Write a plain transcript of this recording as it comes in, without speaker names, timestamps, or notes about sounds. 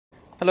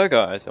Hello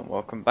guys and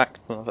welcome back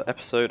to another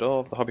episode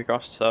of the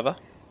HobbieCraft server.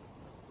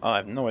 I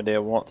have no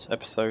idea what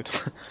episode,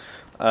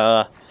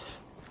 but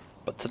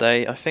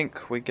today I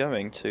think we're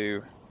going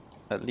to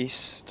at least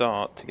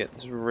start to get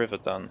this river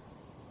done.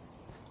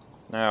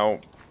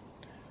 Now,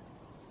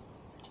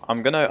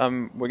 we're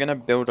gonna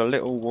build a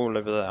little wall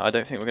over there. I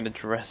don't think we're gonna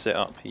dress it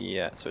up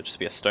yet, so it'll just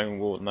be a stone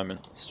wall at the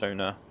moment,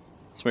 smooth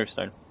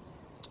stone.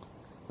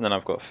 And then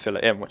I've got to fill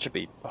it in, which would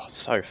be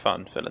so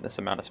fun, filling this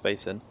amount of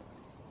space in.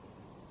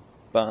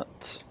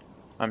 But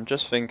I'm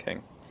just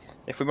thinking,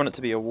 if we want it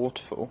to be a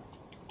waterfall,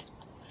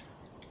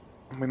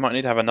 we might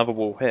need to have another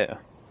wall here,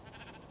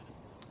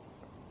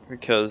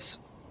 because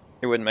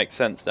it wouldn't make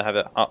sense to have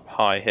it up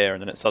high here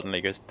and then it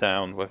suddenly goes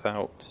down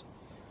without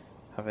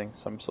having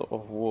some sort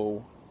of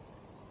wall.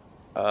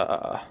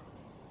 Haven't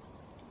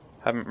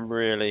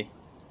really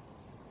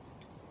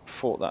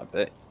thought that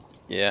bit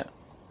yet.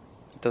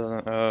 It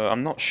doesn't.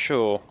 I'm not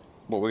sure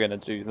what we're gonna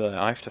do there.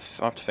 I have to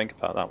think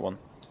about that one.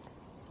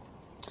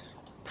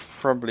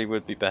 Probably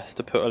would be best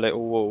to put a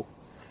little wall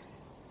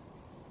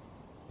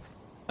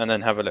and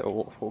then have a little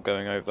waterfall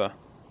going over,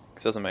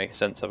 because it doesn't make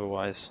sense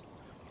otherwise.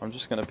 I'm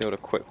just going to build a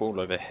quick wall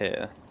over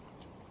here.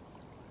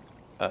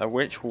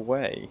 Which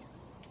way?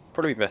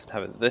 Probably best to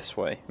have it this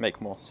way, make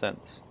more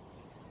sense.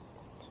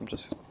 So I'm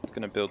just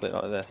going to build it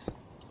like this,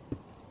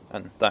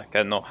 and that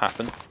cannot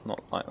happen,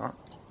 not like that.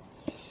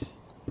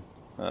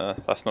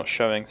 That's not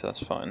showing, so that's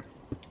fine.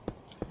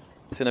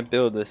 Just going to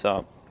build this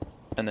up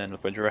and then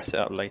we'll dress it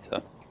up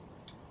later.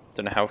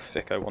 Don't know how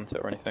thick I want it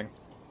or anything.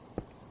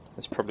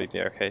 It's probably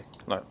be okay.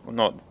 Like, well,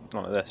 not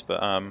like this,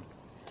 but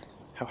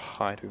how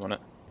high do we want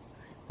it?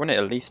 We want it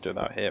at least to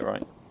about here,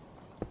 right?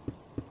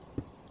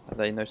 Are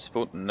they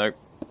noticeable? Nope.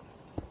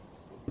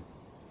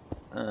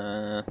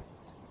 And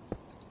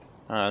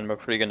we're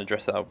probably going to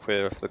dress it up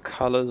with the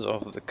colours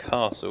of the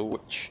castle,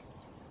 which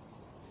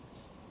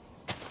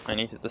I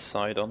need to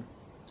decide on.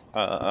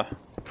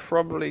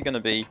 Probably going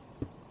to be.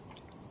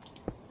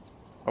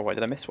 Oh wait,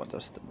 did I miss one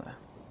just in there?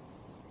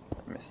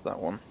 Missed that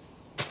one.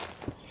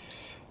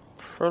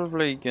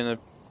 Probably gonna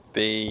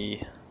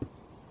be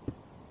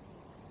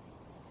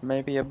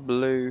maybe a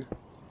blue,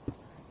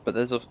 but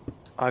there's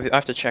I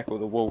have to check all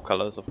the wall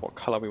colours of what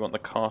colour we want the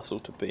castle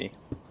to be.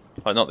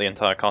 Like, not the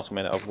entire castle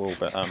made out of wool,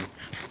 but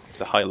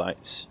the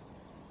highlights.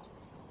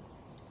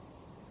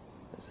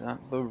 Is that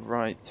the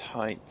right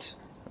height?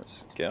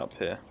 Let's get up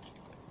here.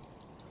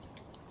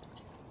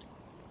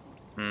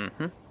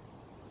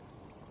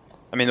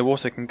 I mean, the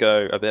water can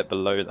go a bit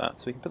below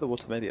that, so we can put the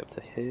water maybe up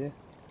to here.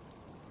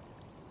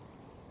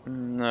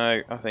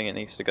 No, I think it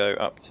needs to go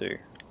up to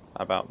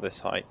about this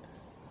height.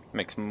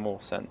 Makes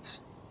more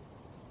sense.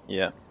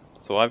 Yeah,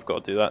 so I've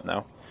got to do that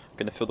now. I'm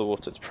going to fill the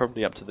water, it's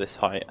probably up to this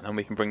height, and then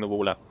we can bring the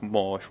wall up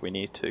more if we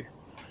need to.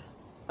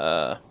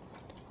 I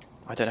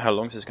don't know how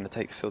long this is going to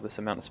take to fill this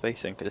amount of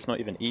spacing, because it's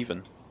not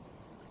even.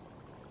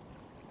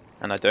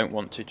 And I don't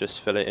want to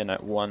just fill it in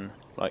at one,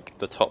 like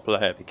the top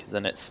layer, because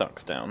then it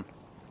sucks down.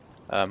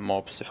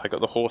 Mobs. If I got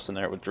the horse in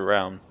there, it would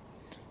drown,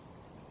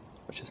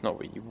 which is not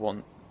what you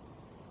want.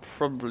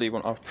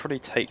 I'll probably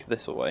take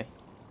this away.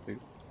 Ooh,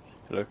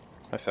 hello,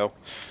 I fell.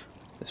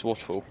 This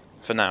waterfall.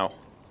 For now,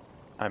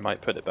 I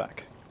might put it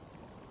back.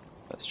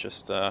 Let's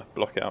just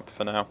block it up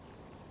for now.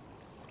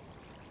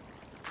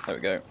 There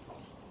we go.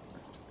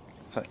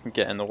 So it can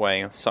get in the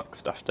way and suck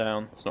stuff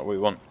down. That's not what we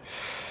want.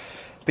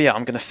 But yeah,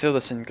 I'm going to fill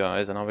this in,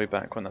 guys, and I'll be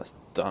back when that's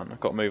done.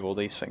 I've got to move all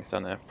these things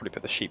down there. Probably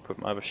put the sheep with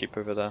my other sheep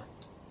over there.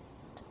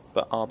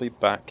 But I'll be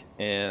back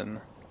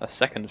in a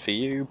second for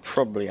you,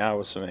 probably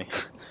hours for me.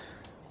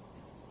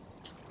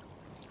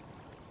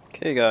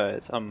 Okay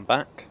guys, I'm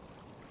back.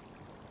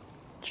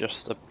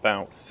 Just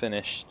about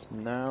finished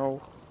now.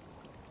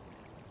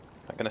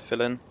 Not gonna fill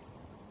in?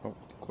 Oh,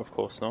 of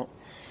course not.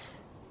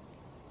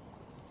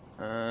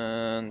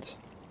 And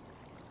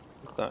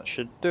that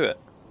should do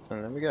it.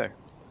 And there we go.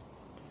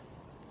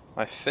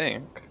 I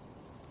think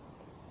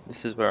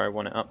this is where I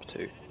want it up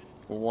to.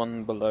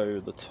 One below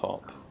the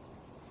top.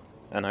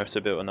 And I also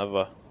built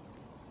another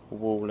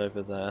wall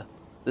over there.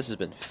 This has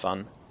been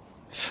fun,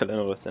 filling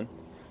all this in.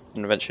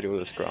 And eventually all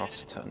this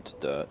grass turned to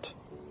dirt.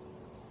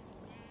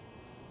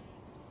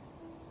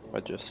 I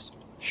just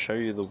show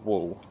you the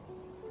wall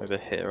over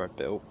here I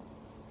built.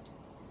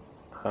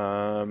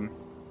 I'm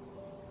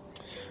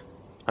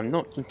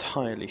not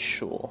entirely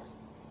sure.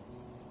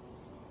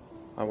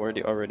 I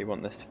already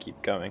want this to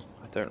keep going.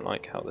 I don't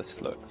like how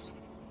this looks.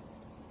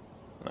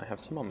 And I have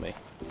some on me.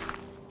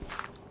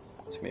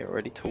 It's going to be a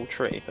really tall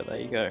tree, but there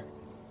you go.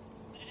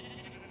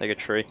 There you go,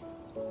 tree.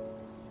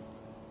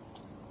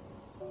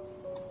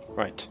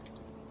 Right.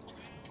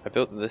 I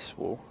built this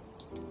wall.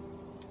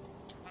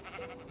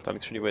 That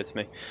looks really weird to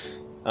me.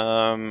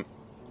 And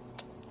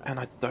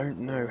I don't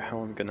know how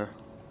I'm going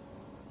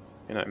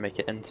to, make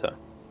it enter.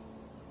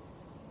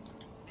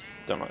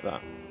 Don't like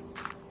that.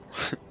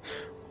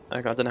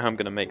 I don't know how I'm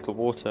going to make the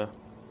water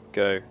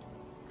go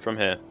from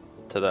here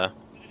to there.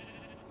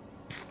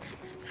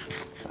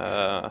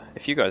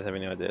 If you guys have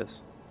any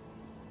ideas,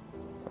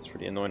 that's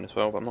really annoying as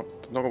well, but I'm not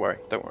gonna worry,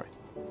 don't worry.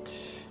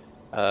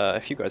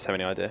 If you guys have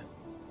any idea,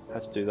 how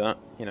to do that,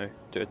 you know,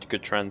 do a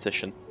good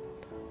transition,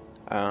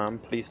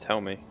 please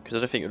tell me, because I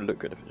don't think it would look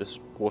good if it just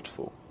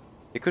waterfall.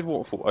 It could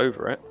waterfall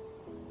over it,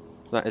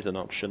 that is an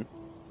option.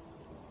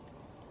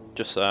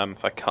 Just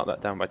if I cut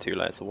that down by 2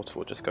 layers, the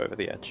waterfall would just go over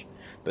the edge.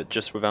 But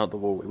just without the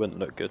wall, it wouldn't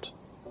look good.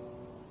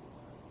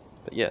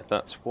 But yeah,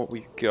 that's what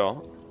we've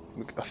got.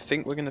 I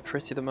think we're going to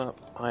pretty them up.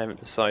 I haven't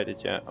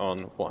decided yet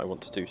on what I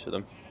want to do to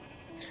them.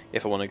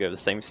 If I want to go the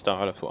same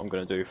style of what I'm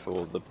going to do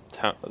for the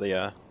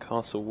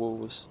castle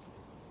walls,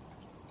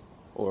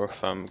 or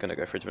if I'm going to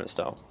go for a different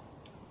style.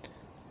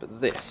 But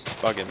this is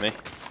bugging me.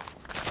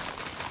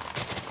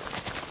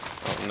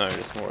 Oh no,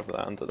 there's more of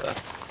that under there.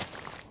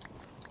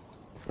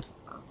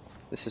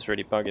 This is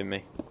really bugging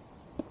me.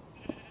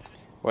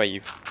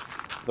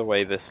 The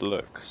way this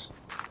looks.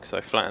 Because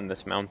I flattened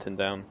this mountain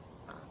down.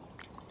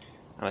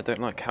 And I don't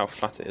like how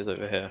flat it is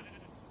over here.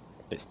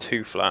 It's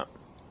too flat.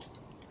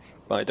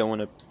 But I don't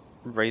want to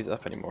raise it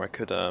up anymore. I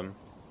could, I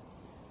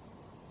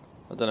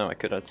don't know, I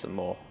could add some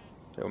more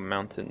little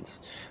mountains.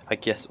 I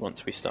guess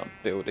once we start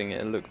building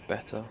it'll look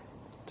better.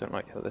 Don't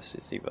like how this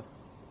is either.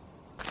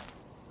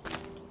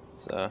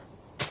 So,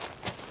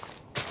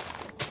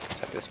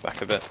 take this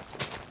back a bit.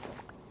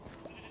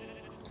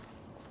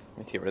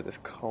 Need to get rid of this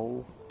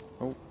coal.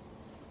 Oh.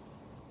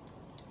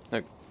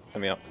 No,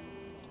 let me up.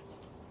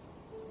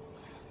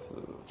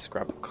 Let's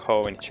grab the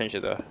coal and change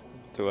it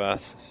to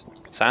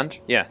sand?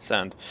 Yeah,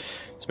 sand.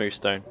 Smooth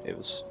stone.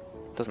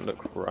 Doesn't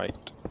look right.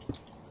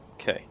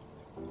 Okay.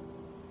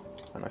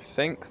 And I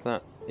think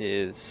that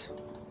is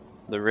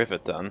the river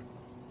done.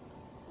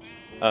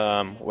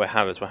 What we'll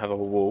have a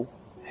wall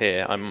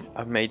here.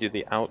 I've made you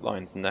the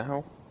outlines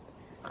now.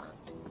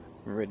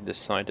 I'm really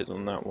decided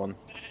on that one.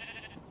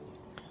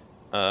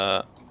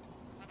 The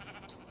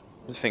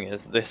thing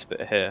is, this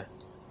bit here,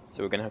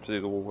 so we're going to have to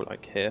do the wall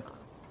like here,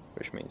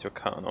 which means we're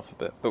cutting off a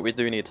bit, but we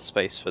do need a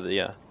space for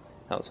the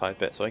outside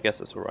bit, so I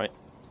guess it's alright.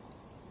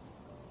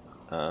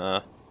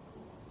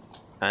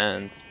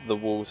 And the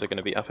walls are going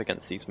to be up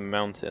against these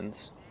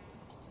mountains,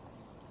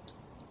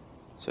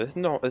 so there's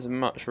not as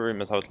much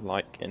room as I would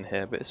like in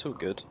here, but it's all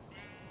good.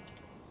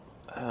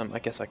 I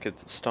guess I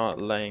could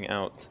start laying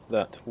out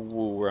that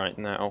wall right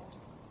now,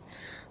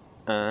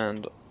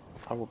 and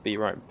I will be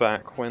right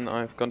back when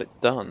I've got it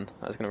done.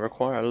 That's going to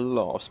require a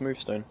lot of smooth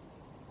stone.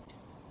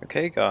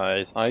 Okay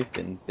guys, I've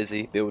been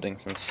busy building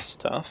some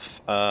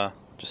stuff. Oh,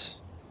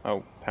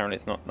 apparently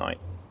it's not night.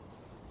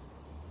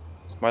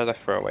 Why did I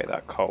throw away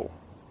that coal?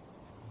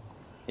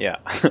 Yeah,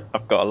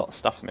 I've got a lot of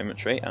stuff in my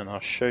inventory, and I'll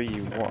show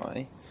you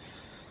why.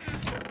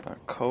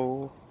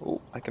 Coal.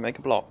 Oh, I can make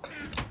a block.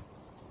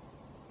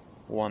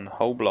 One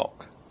whole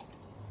block.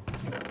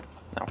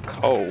 Now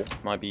coal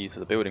might be used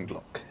as a building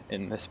block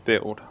in this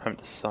build. I haven't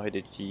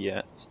decided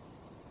yet.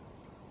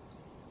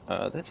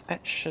 Let's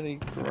actually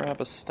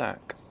grab a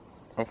stack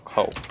of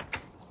coal.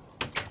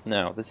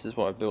 Now this is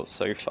what I've built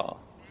so far.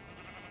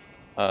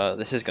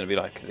 This is going to be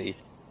like the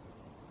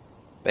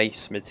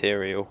base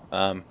material.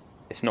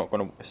 It's not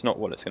what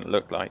it's going to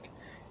look like.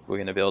 We're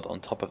going to build on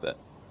top of it.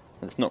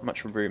 And there's not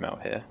much room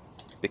out here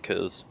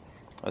because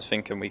I was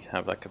thinking we could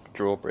have like a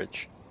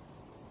drawbridge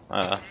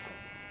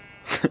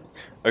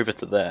over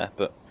to there,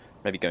 but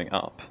maybe going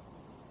up.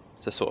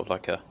 So sort of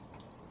like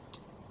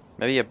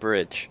maybe a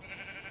bridge,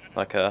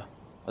 like I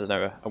don't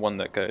know, a one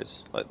that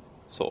goes like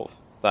sort of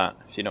that,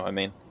 if you know what I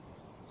mean.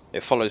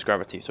 It follows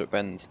gravity, so it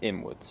bends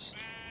inwards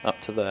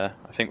up to there.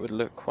 I think would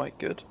look quite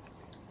good.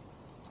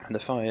 And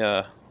if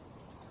I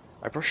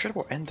probably should have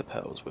brought ender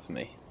pearls with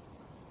me.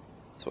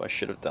 That's what I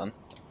should have done.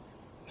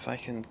 If I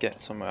can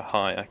get somewhere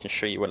high, I can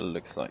show you what it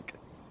looks like.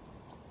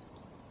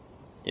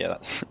 Yeah,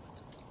 that's.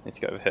 Need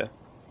to go over here.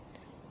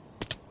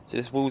 See,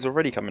 this wall's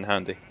already come in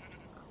handy.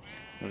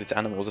 All these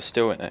animals are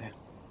still in it.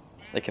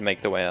 They can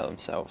make their way out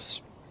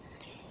themselves.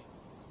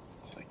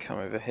 If I come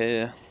over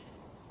here,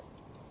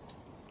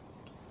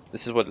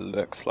 this is what it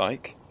looks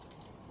like.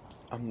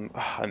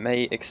 I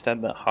may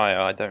extend that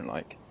higher. I don't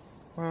like.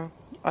 Well,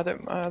 I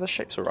don't. The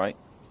shape's alright.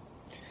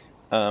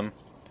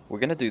 We're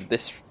gonna do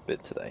this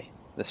bit today,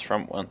 this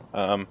front one,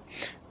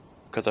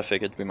 because I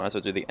figured we might as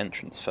well do the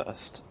entrance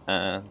first,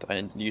 and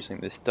I'm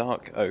using this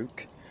dark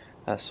oak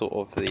as sort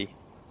of the,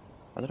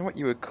 I don't know what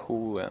you would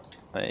call it,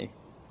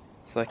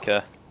 it's like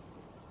a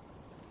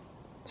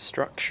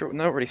structural,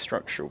 not really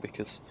structural,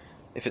 because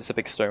if it's a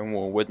big stone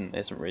wall, wooden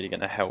isn't really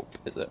going to help,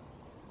 is it?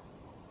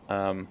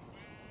 But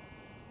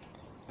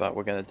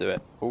we're going to do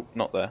it. Oh,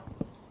 not there.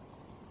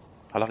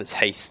 I love its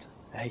haste.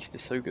 Haste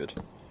is so good.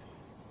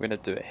 We're going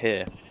to do it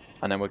here,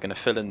 and then we're going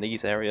to fill in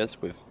these areas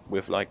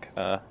with like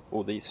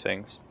all these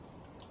things.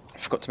 I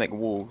forgot to make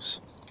walls.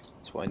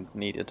 That's what I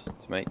needed to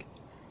make.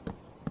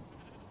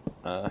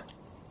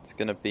 It's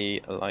going to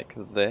be like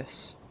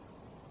this.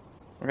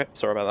 Okay,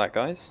 sorry about that,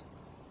 guys.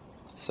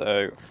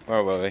 So,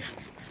 where were we?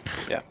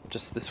 Yeah,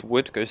 just this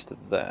wood goes to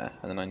there,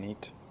 and then I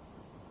need.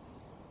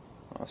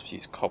 I'll have to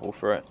use cobble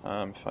for it.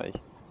 If I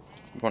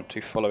want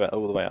to follow it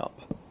all the way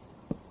up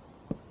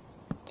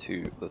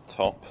to the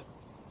top.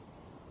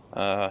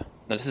 Now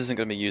this isn't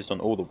going to be used on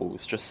all the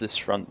walls, just this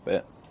front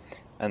bit,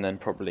 and then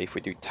probably if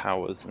we do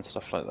towers and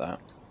stuff like that,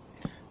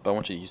 but I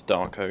want to use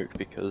dark oak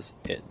because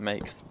it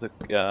makes the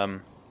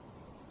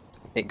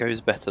it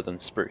goes better than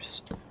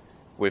spruce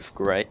with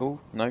grey. Oh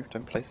no,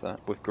 don't place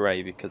that with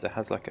grey because it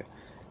has like a.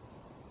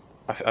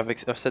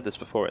 I've said this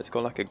before. It's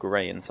got like a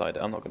grey inside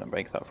it. I'm not going to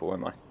make that for,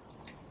 am I?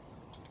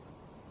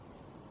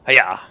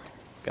 Hiya!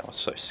 That was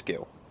so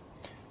skill.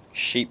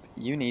 Sheep,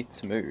 you need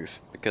to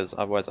move because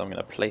otherwise I'm going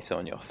to place it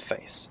on your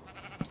face.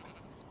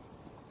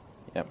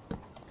 Yep.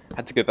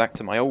 Had to go back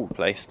to my old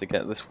place to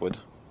get this wood.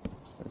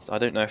 I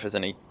don't know if there's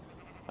any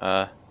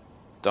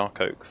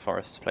dark oak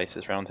forest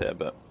places around here,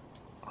 but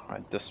I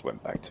just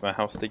went back to my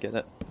house to get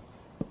it.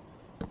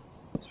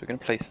 So we're going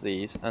to place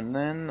these, and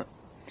then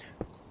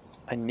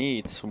I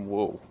need some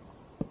wool.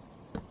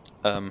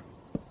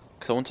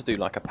 Because I want to do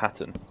like a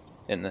pattern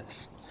in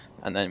this,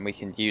 and then we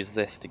can use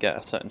this to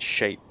get a certain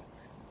shape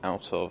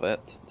out of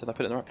it. Did I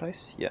put it in the right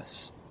place?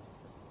 Yes.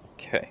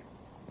 Okay.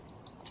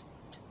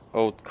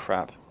 Oh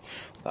crap.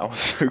 That was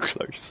so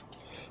close.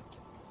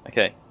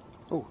 Okay.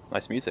 Oh,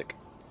 nice music.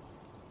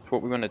 So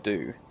what we want to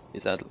do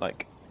is add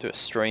do a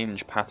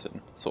strange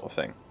pattern sort of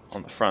thing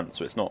on the front,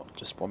 so it's not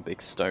just one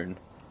big stone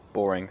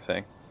boring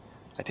thing.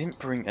 I didn't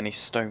bring any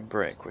stone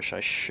brick, which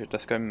I should.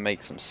 Let's go and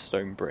make some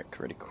stone brick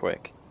really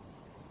quick.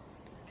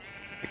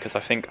 Because I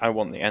think I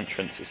want the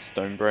entrance as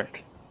stone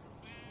brick.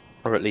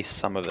 Or at least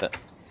some of it.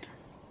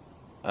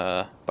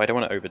 But I don't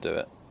want to overdo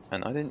it.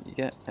 And I didn't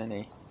get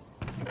any.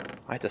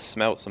 I had to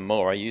smelt some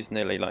more. I used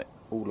nearly like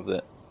all of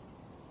it.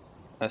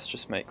 Let's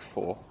just make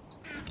 4.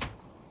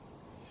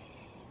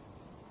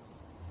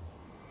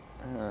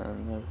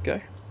 And there we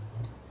go.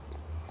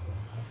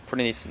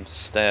 Probably need some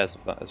stairs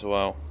of that as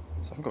well.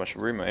 So I haven't got much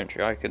room in my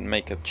inventory. I could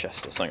make a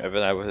chest or something over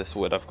there with this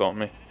wood I've got on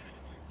me.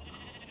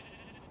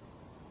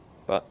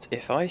 But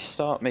if I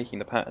start making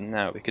the pattern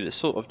now, because it's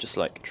sort of just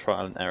like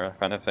trial and error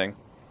kind of thing,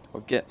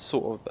 I'll get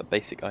sort of a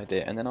basic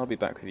idea, and then I'll be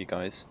back with you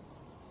guys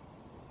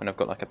when I've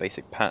got like a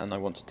basic pattern I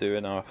want to do,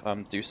 and I'll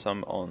do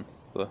some on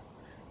the.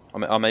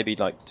 I'll maybe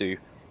like do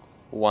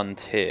one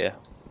tier,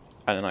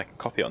 and then I can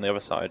copy it on the other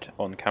side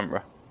on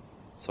camera,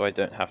 so I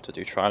don't have to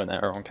do trial and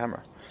error on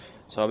camera.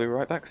 So I'll be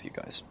right back with you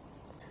guys.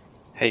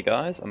 Hey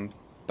guys, I'm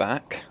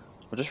back.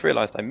 I just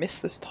realised I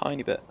missed this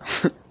tiny bit.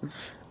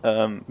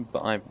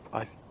 But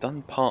I've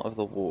done part of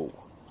the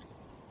wall,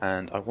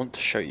 and I want to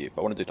show you,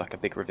 but I want to do like a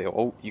big reveal.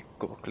 Oh, you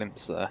got a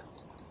glimpse there.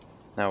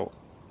 Now,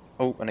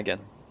 oh, and again,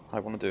 I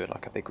want to do it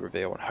like a big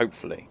reveal, and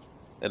hopefully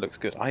it looks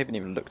good. I haven't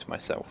even looked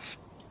myself.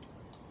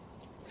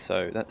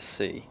 So, let's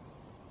see.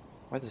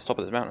 Where's the top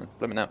of this mountain?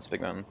 Blooming out, it's a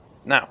big mountain.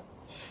 Now!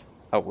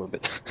 Oh, we're a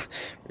bit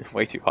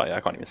way too high,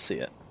 I can't even see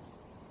it.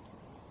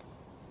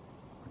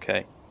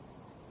 Okay.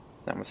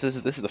 Now, this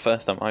is the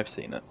first time I've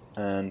seen it,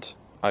 and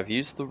I've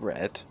used the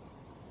red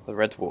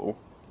wool,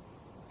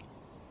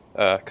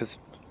 because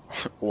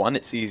one,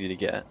 it's easy to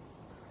get,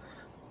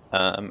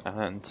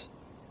 and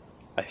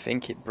I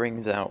think it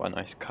brings out a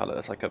nice colour.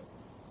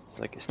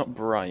 It's not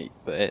bright,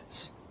 but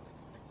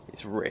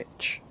it's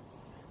rich,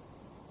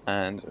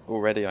 and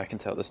already I can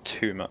tell there's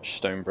too much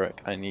stone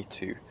brick. I need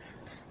to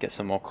get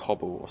some more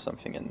cobble or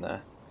something in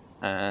there,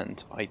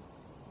 and I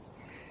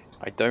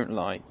don't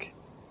like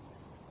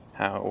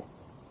how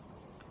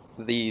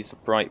these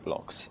bright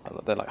blocks,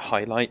 they're like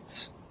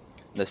highlights.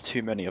 There's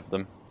too many of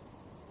them.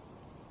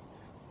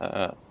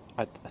 So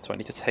I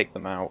need to take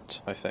them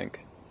out, I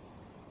think.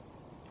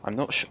 I'm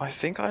not sure. I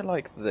think I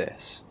like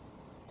this.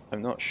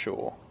 I'm not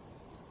sure.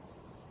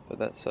 But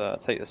let's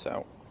take this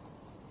out.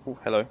 Oh,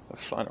 hello. They're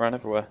flying around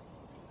everywhere.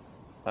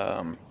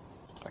 I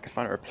could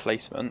find a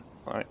replacement,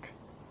 like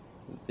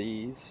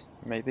these,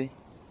 maybe.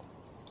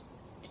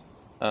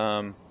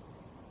 And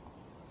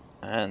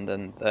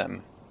then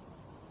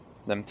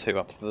them two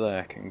up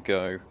there can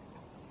go.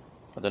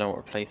 I don't know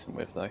what to replace them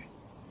with though.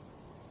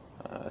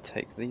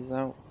 Take these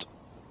out,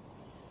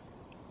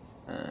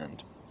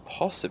 and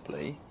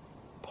possibly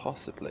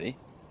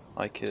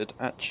I could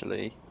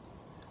actually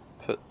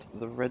put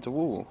the red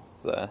wool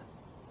there.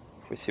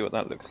 If we see what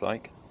that looks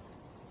like.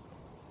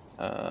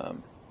 I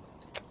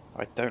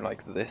don't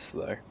like this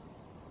though.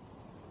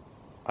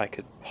 I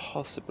could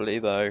possibly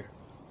though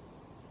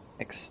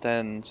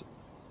extend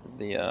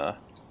the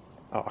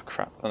oh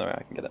crap! Oh no,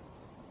 I can get it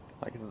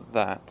like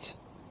that.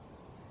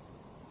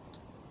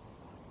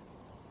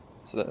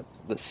 So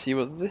let's see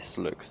what this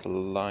looks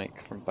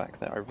like from back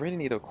there. I really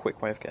need a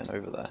quick way of getting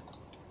over there.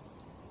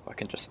 I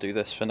can just do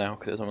this for now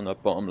because I'm on the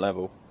bottom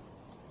level.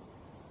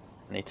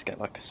 I need to get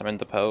like some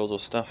ender pearls or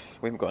stuff.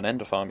 We haven't got an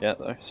ender farm yet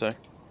though, so.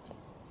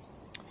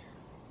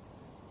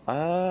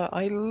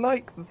 I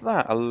like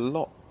that a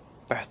lot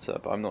better,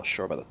 but I'm not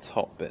sure about the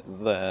top bit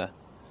there.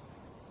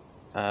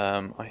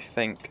 I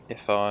think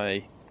if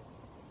I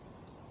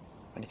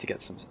need to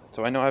get some.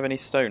 Do I not have any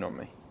stone on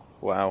me?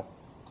 Wow.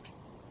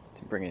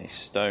 Didn't bring any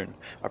stone.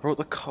 I brought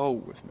the coal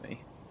with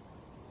me.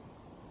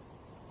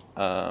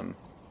 But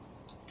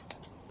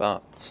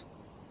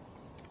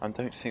I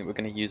don't think we're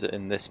going to use it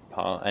in this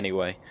part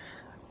anyway.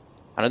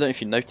 And I don't know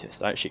if you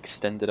noticed, I actually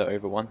extended it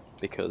over one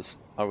because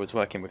I was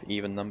working with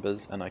even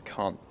numbers and I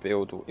can't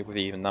build with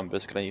even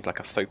numbers because I need like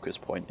a focus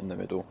point in the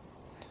middle.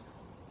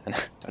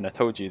 And I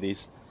told you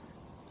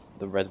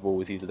the red wall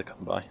is easy to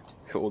come by.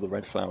 Look at all the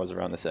red flowers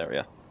around this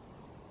area.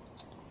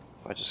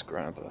 If I just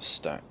grab a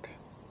stack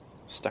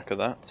of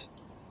that,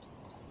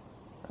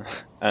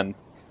 and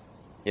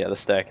yeah, the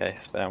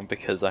staircase found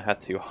because I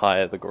had to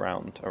hire the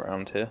ground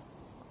around here.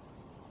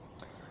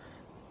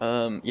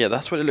 Yeah,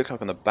 that's what it looked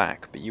like on the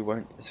back, but you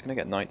won't. It's gonna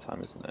get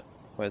nighttime, isn't it?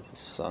 Where's the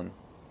sun?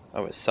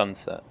 Oh, it's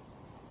sunset.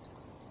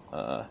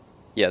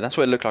 Yeah, that's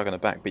what it looked like on the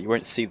back, but you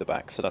won't see the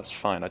back, so that's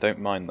fine. I don't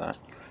mind that.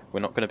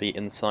 We're not going to be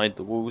inside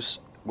the walls.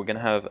 We're going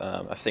to have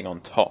a thing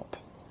on top.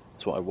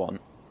 That's what I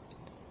want.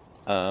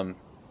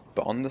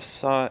 But on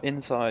the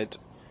inside,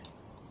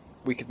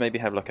 we could maybe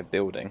have like a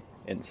building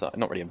inside.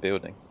 Not really a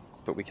building,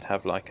 but we could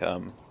have like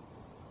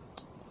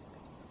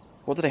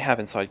what do they have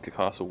inside the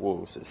castle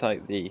walls? It's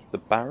like the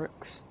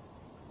barracks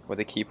where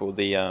they keep all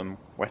the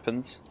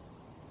weapons.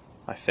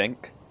 I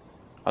think.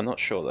 I'm not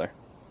sure though.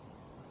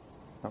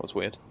 That was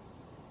weird.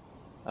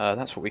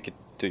 That's what we could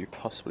do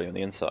possibly on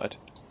the inside,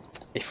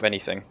 if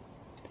anything.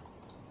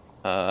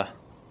 But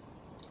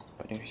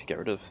I need to get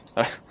rid of.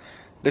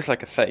 Looks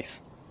like a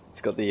face.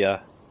 It's got the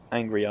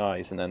angry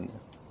eyes and then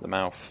the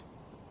mouth.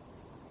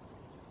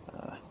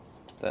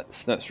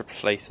 Let's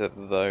replace it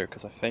though,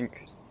 because I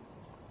think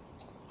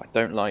I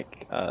don't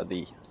like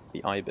the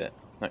eye bit.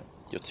 No,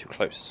 you're too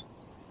close.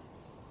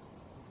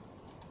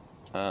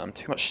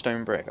 Too much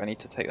stone brick. I need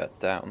to take that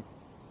down.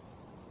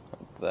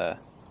 There,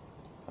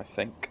 I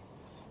think.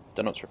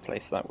 Don't know what to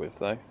replace that with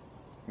though.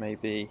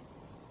 Maybe.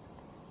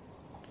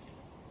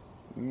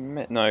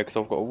 No, because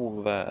I've got a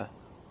wall there.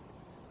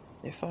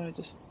 If I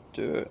just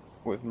do it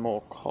with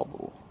more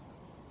cobble,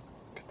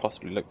 it could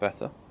possibly look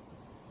better.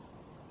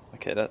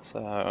 Okay, that's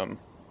I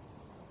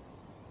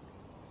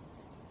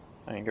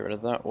can get rid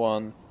of that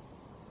one.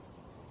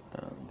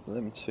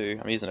 Them two.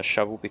 I'm using a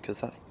shovel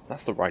because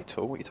that's the right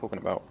tool. What are you talking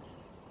about?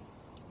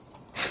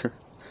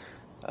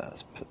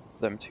 Let's put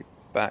them two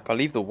back. I'll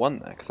leave the one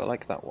there because I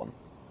like that one.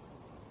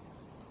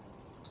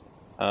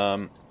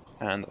 And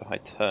if I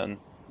turn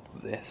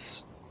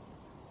this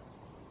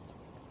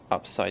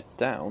upside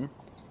down,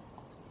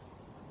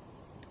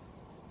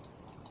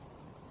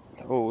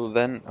 oh,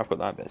 then I've got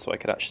that bit, so I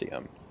could actually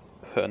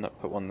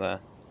put one there.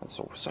 That's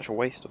such a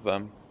waste of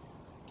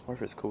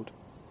whatever it's called.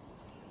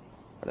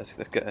 Right, let's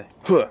get it.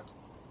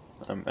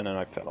 And then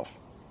I fell off.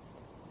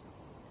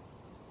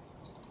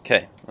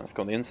 Okay, let's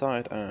go on the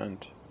inside,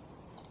 and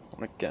I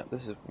want to get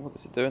what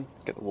is it doing?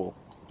 Get the wall.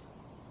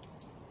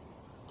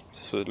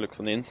 So it looks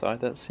on the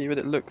inside. Let's see what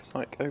it looks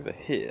like over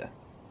here.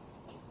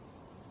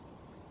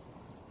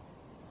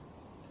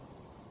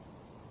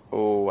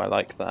 Oh, I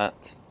like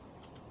that.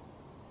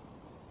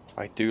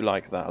 I do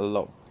like that a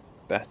lot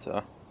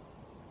better.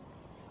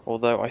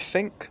 Although I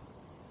think,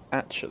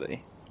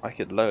 actually, I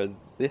could lower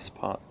this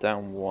part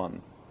down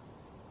one.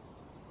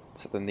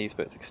 So then these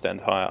bits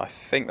extend higher. I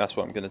think that's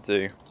what I'm going to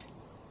do.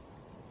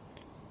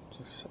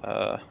 Just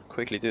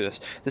quickly do this.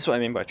 This is what I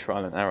mean by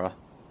trial and error.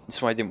 This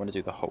is why I didn't want to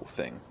do the whole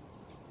thing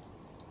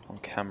on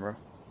camera.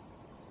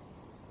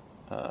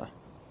 Let's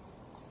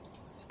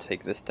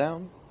take this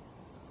down.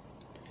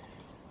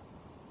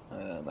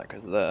 That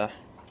goes there.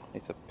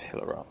 Needs a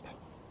pillar up.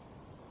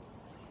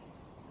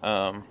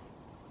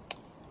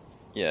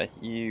 Yeah,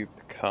 you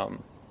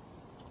become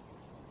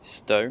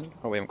stone.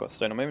 Oh, we haven't got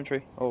stone on my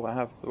inventory. Oh, I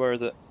have. Where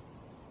is it?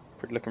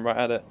 Pretty looking right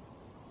at it.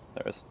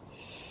 There it is.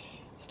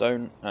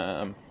 Stone.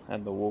 And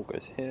the wall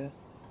goes here.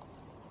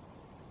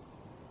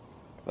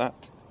 Like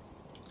that.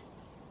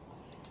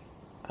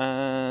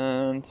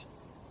 And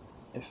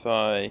if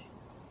I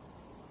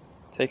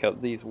take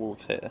out these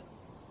walls here,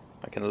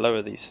 I can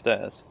lower these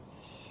stairs.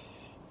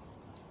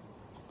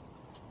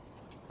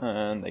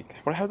 And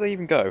well, how do they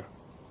even go?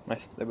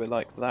 They were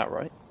like that,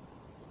 right?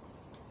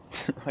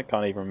 I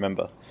can't even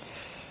remember.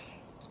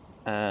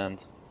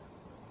 And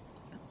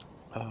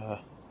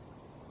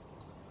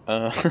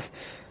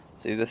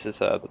see, this is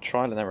the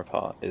trial and error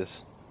part.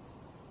 Is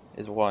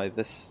why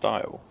this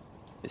style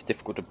is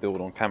difficult to build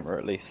on camera.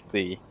 At least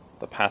the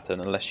pattern,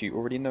 unless you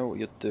already know what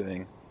you're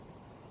doing,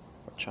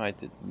 which I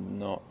did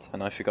not,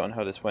 and I've forgotten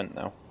how this went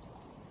now.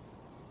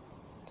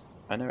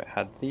 I know it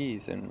had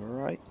these in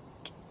right,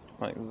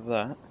 like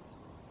that,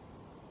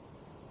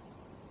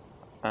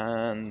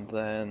 and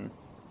then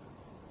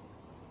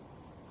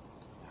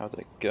how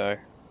did it go?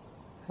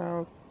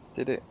 How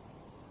did it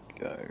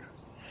go?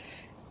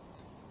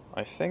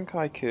 I think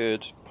I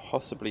could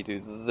possibly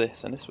do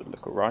this, and this would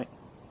look alright.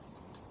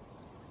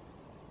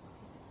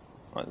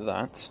 Like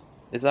that.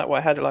 Is that what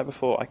I had it like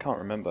before? I can't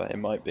remember. It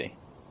might be.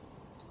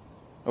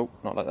 Oh,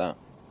 not like that.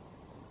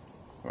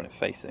 I want it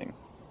facing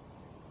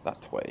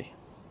that way.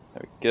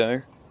 There we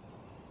go.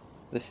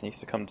 This needs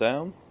to come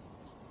down.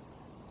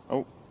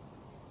 Oh.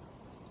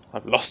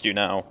 I've lost you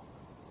now.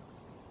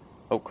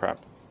 Oh,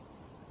 crap.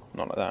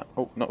 Not like that.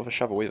 Oh, not with a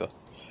shovel either.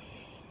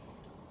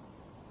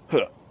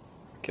 Huh.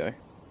 Okay.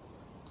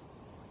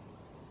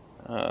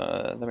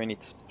 Then we need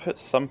to put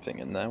something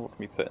in there. What can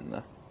we put in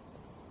there?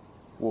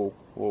 Wall.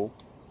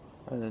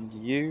 And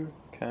you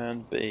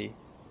can be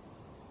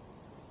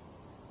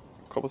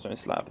cobblestone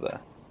slab there.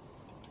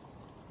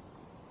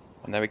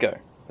 And there we go.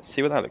 Let's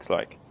see what that looks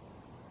like.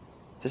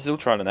 This is all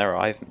trial and error.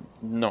 I've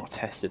not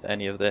tested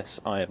any of this.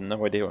 I have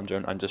no idea what I'm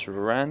doing. I'm just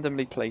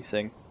randomly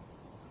placing.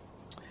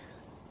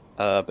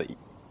 But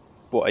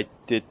what I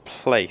did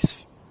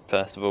place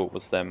first of all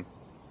was them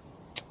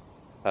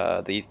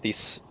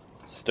these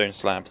stone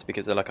slabs,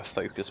 because they're like a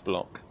focus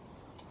block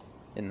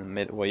in the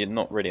middle. Well, you're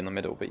not really in the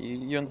middle, but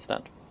you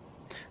understand.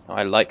 Now,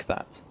 I like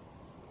that.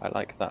 I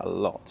like that a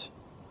lot.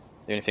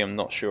 The only thing I'm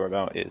not sure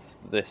about is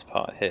this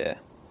part here.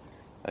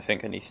 I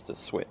think I need to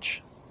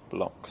switch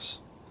blocks.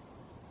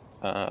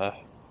 I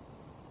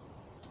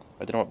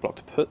don't know what block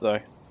to put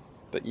though,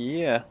 but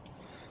yeah,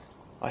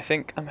 I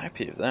think I'm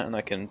happy with that, and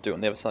I can do it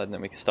on the other side, and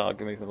then we can start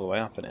moving all the way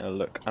up, and it'll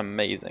look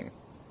amazing.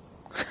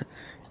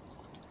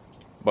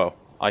 Well,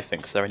 I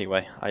think so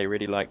anyway. I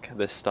really like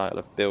this style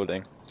of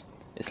building.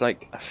 It's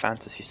like a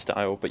fantasy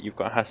style, but you've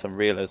got to have some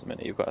realism in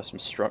it. You've got to have some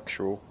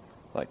structural,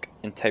 like,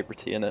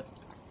 integrity in it.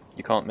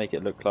 You can't make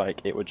it look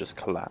like it would just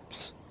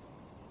collapse,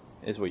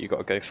 is what you've got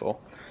to go for.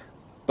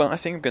 But I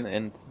think I'm going to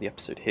end the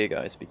episode here,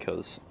 guys,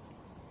 because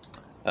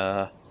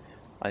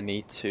I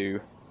need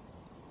to,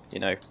 you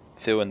know,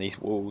 fill in these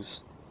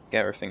walls, get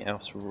everything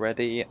else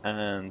ready,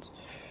 and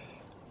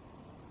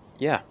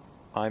yeah,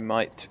 I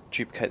might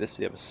duplicate this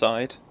to the other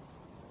side,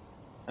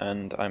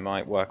 and I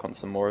might work on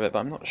some more of it, but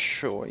I'm not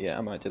sure yet.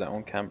 I might do that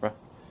on camera.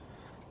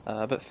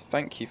 But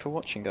thank you for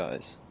watching,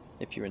 guys.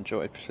 If you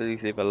enjoyed,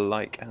 please leave a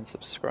like and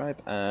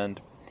subscribe, and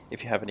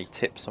if you have any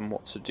tips on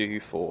what to do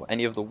for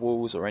any of the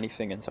walls or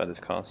anything inside this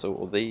castle,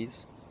 or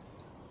these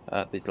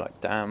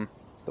like dam,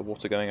 the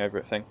water going over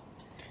it thing,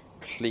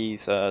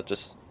 please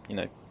just, you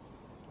know,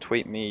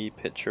 tweet me a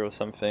picture or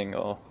something,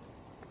 or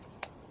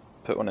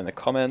put one in the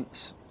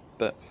comments.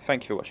 But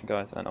thank you for watching,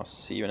 guys, and I'll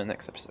see you in the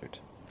next episode.